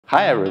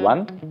Hi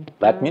everyone,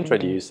 let me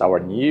introduce our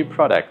new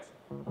product,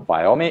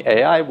 VlOMl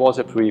AI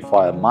Water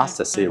Purifier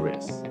Master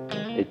Series.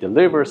 It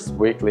delivers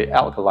weekly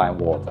alkaline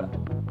water.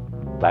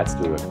 Let's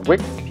do a quick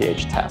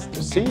pH test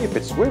to see if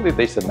it's really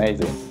this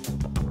amazing.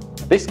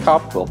 This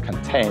cup will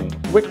contain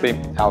weekly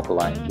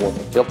alkaline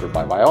water filtered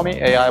by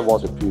VlOMl AI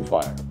Water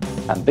Purifier,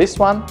 and this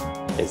one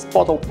is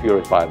bottled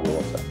purified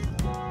water.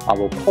 I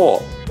will pour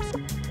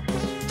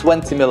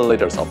 20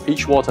 milliliters of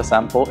each water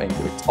sample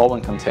into its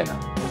own container.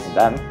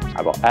 Then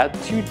I will add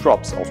 2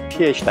 drops of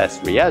pH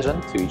test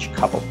reagent to each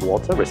cup of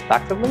water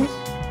respectively.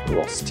 We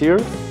will stir.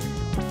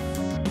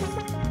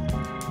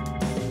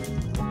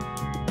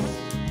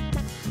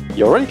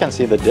 You already can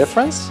see the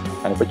difference,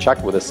 and if we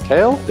check with the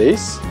scale,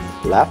 this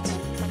left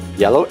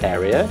yellow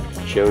area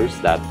shows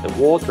that the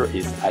water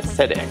is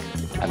acidic,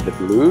 and the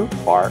blue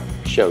bar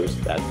shows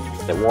that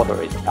the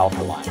water is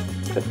alkaline.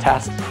 The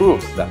test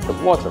proves that the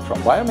water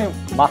from VlOMl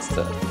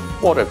Master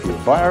Water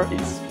Purifier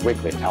is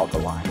weakly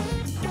alkaline.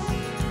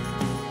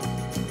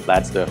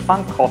 Let's do a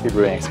fun coffee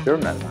brewing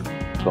experiment.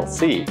 We'll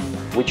see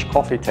which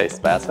coffee tastes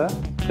better,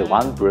 the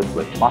one brewed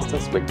with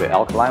Master's weekly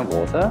alkaline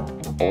water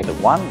or the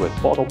one with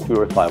bottled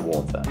purified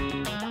water.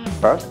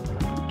 First,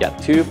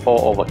 get 2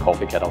 pour-over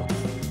coffee kettles.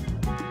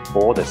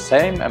 Pour the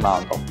same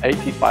amount of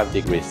 85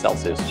 degrees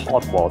Celsius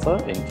hot water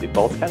into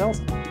both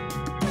kettles.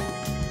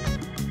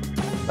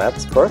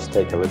 Let's first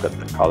take a look at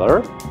the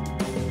color.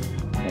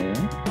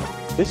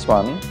 This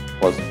one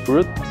was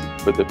brewed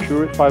with the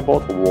purified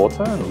bottled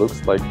water and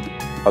looks like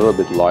a little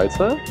bit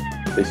lighter.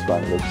 This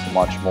one looks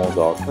much more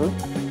darker.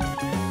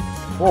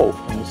 Whoa,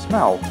 and the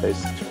smell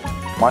tastes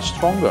much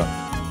stronger.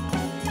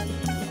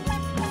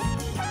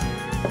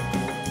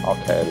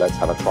 Okay, let's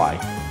have a try.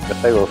 The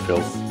flavor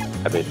feels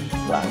a bit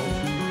bland.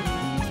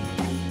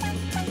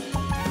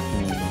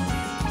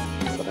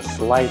 But a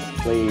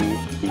slightly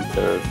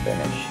sweeter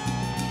finish.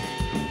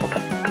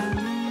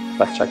 Okay,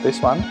 let's check this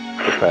one,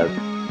 prepared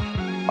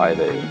by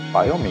the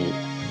ViOMl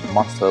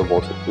Master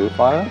Water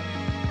Purifier.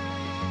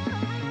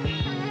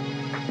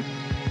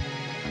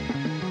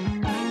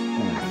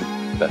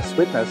 The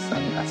sweetness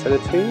and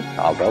acidity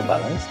are well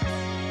balanced,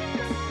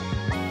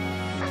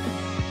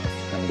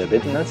 and the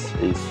bitterness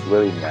is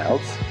really mild,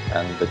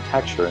 and the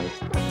texture is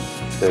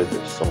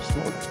so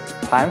smooth.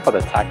 Time for the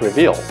tech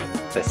reveal.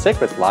 The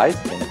secret lies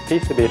in the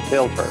PCB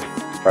filter.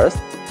 First,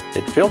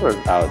 it filters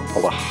out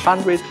over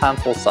 100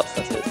 harmful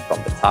substances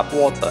from the tap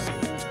water.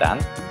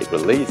 Then, it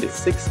releases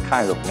 6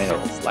 kinds of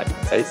minerals like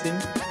potassium,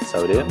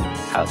 sodium,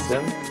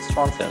 calcium,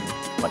 strontium,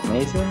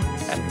 magnesium,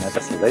 and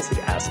metasilicic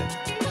acid.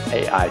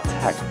 AI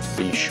tech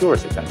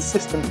ensures a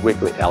consistent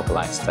weekly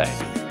alkaline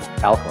state.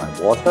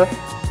 Alkaline water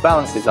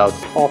balances out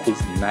coffee's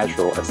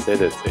natural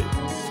acidity,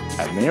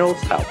 and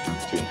minerals help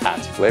to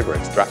enhance flavor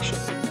extraction.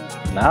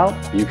 Now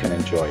you can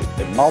enjoy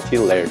the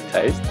multi-layered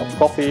taste of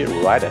coffee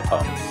right at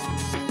home.